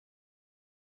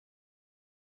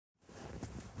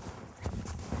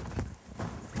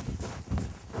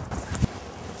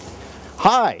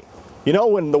Hi! You know,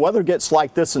 when the weather gets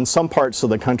like this in some parts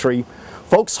of the country,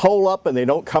 folks hole up and they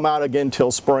don't come out again till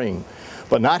spring.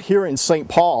 But not here in St.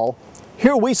 Paul.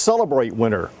 Here we celebrate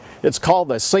winter. It's called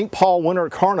the St. Paul Winter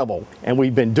Carnival, and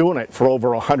we've been doing it for over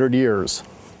 100 years.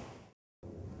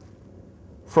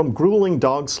 From grueling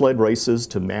dog sled races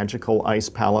to magical ice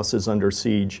palaces under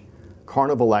siege,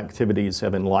 carnival activities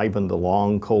have enlivened the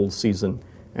long, cold season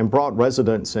and brought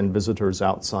residents and visitors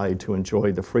outside to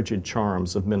enjoy the frigid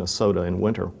charms of Minnesota in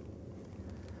winter.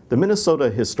 The Minnesota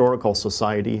Historical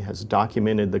Society has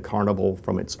documented the carnival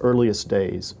from its earliest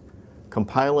days,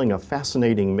 compiling a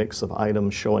fascinating mix of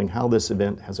items showing how this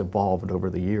event has evolved over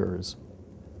the years.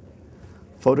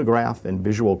 Photograph and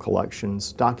visual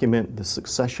collections document the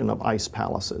succession of ice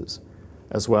palaces,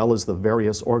 as well as the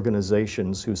various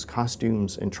organizations whose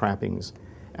costumes and trappings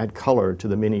add color to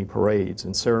the many parades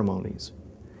and ceremonies.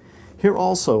 Here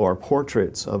also are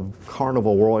portraits of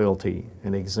carnival royalty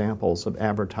and examples of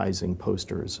advertising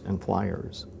posters and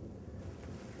flyers.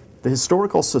 The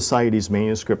Historical Society's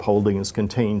manuscript holdings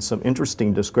contain some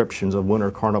interesting descriptions of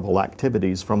winter carnival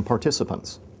activities from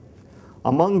participants.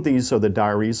 Among these are the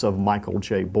diaries of Michael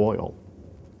J. Boyle.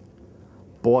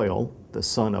 Boyle, the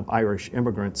son of Irish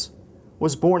immigrants,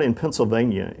 was born in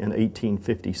Pennsylvania in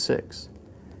 1856,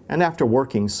 and after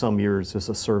working some years as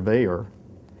a surveyor,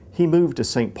 he moved to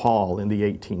St. Paul in the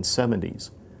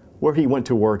 1870s, where he went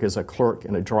to work as a clerk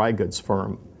in a dry goods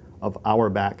firm of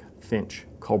Auerbach, Finch,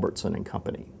 Culbertson and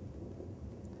Company.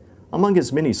 Among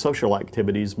his many social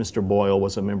activities, Mr. Boyle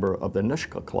was a member of the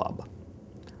Nushka Club,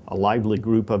 a lively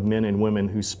group of men and women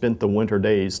who spent the winter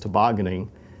days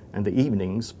tobogganing and the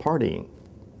evenings partying.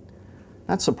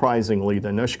 Not surprisingly, the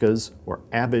Nushkas were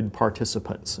avid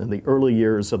participants in the early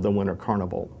years of the Winter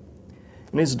Carnival.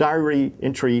 In his diary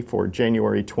entry for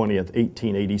January 20th,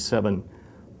 1887,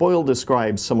 Boyle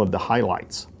describes some of the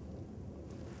highlights.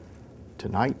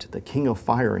 Tonight, the King of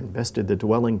Fire invested the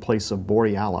dwelling place of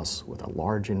Borealis with a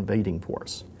large invading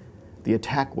force. The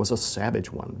attack was a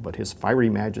savage one, but His Fiery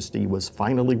Majesty was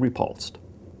finally repulsed.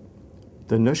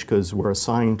 The Nushkas were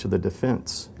assigned to the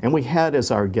defense, and we had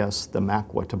as our guests the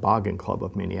Makwa Toboggan Club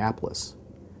of Minneapolis.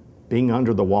 Being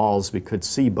under the walls, we could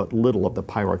see but little of the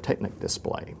pyrotechnic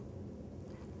display.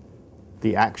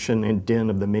 The action and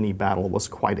din of the mini-battle was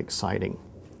quite exciting.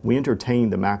 We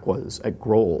entertained the Makwas at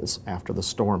Grohl's after the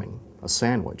storming, a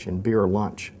sandwich and beer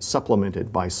lunch,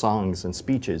 supplemented by songs and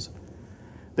speeches.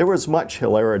 There was much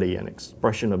hilarity and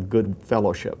expression of good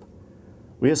fellowship.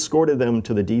 We escorted them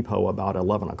to the depot about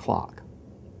 11 o'clock.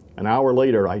 An hour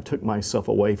later, I took myself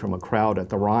away from a crowd at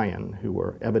the Ryan who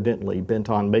were evidently bent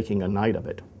on making a night of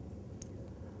it.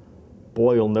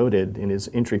 Boyle noted in his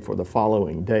entry for the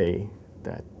following day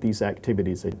that these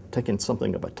activities had taken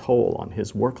something of a toll on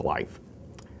his work life.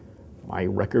 My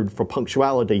record for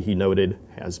punctuality, he noted,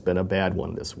 has been a bad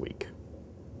one this week.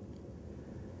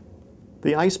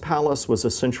 The Ice Palace was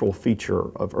a central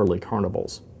feature of early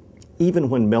carnivals. Even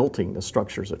when melting, the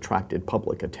structures attracted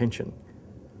public attention.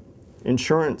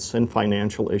 Insurance and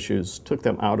financial issues took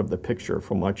them out of the picture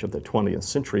for much of the 20th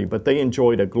century, but they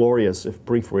enjoyed a glorious, if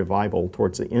brief, revival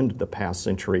towards the end of the past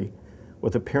century,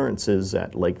 with appearances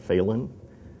at Lake Phelan,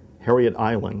 Harriet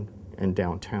Island, and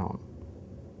downtown.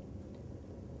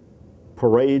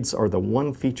 Parades are the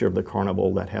one feature of the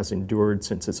carnival that has endured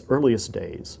since its earliest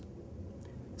days.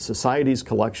 Society's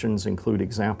collections include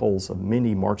examples of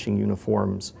many marching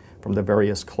uniforms from the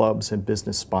various clubs and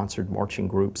business-sponsored marching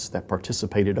groups that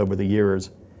participated over the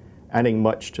years, adding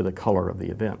much to the color of the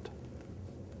event.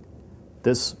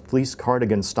 This fleece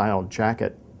cardigan-style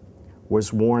jacket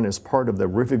was worn as part of the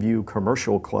Riverview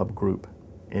Commercial Club group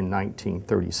in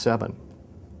 1937.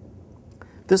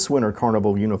 This Winter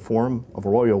Carnival uniform of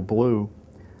royal blue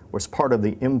was part of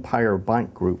the Empire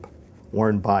Bank group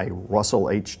worn by Russell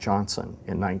H. Johnson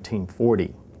in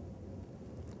 1940.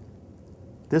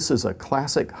 This is a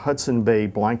classic Hudson Bay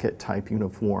blanket-type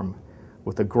uniform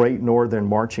with a Great Northern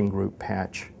Marching Group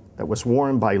patch that was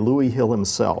worn by Louis Hill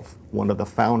himself, one of the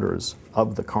founders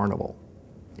of the carnival,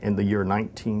 in the year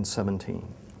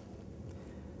 1917.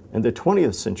 In the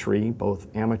 20th century,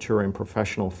 both amateur and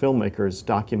professional filmmakers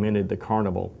documented the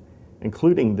carnival,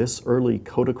 including this early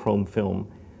Kodachrome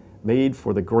film made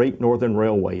for the Great Northern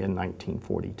Railway in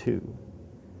 1942.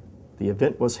 The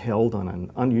event was held on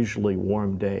an unusually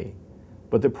warm day,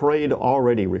 but the parade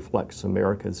already reflects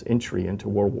America's entry into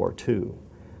World War II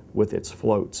with its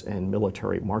floats and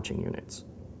military marching units.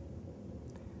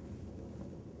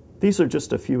 These are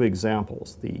just a few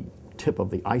examples, the tip of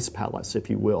the ice palace,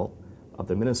 if you will, of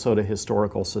the Minnesota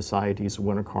Historical Society's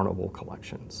Winter Carnival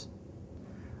collections.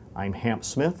 I'm Hamp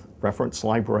Smith, Reference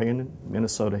Librarian,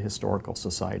 Minnesota Historical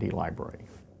Society Library.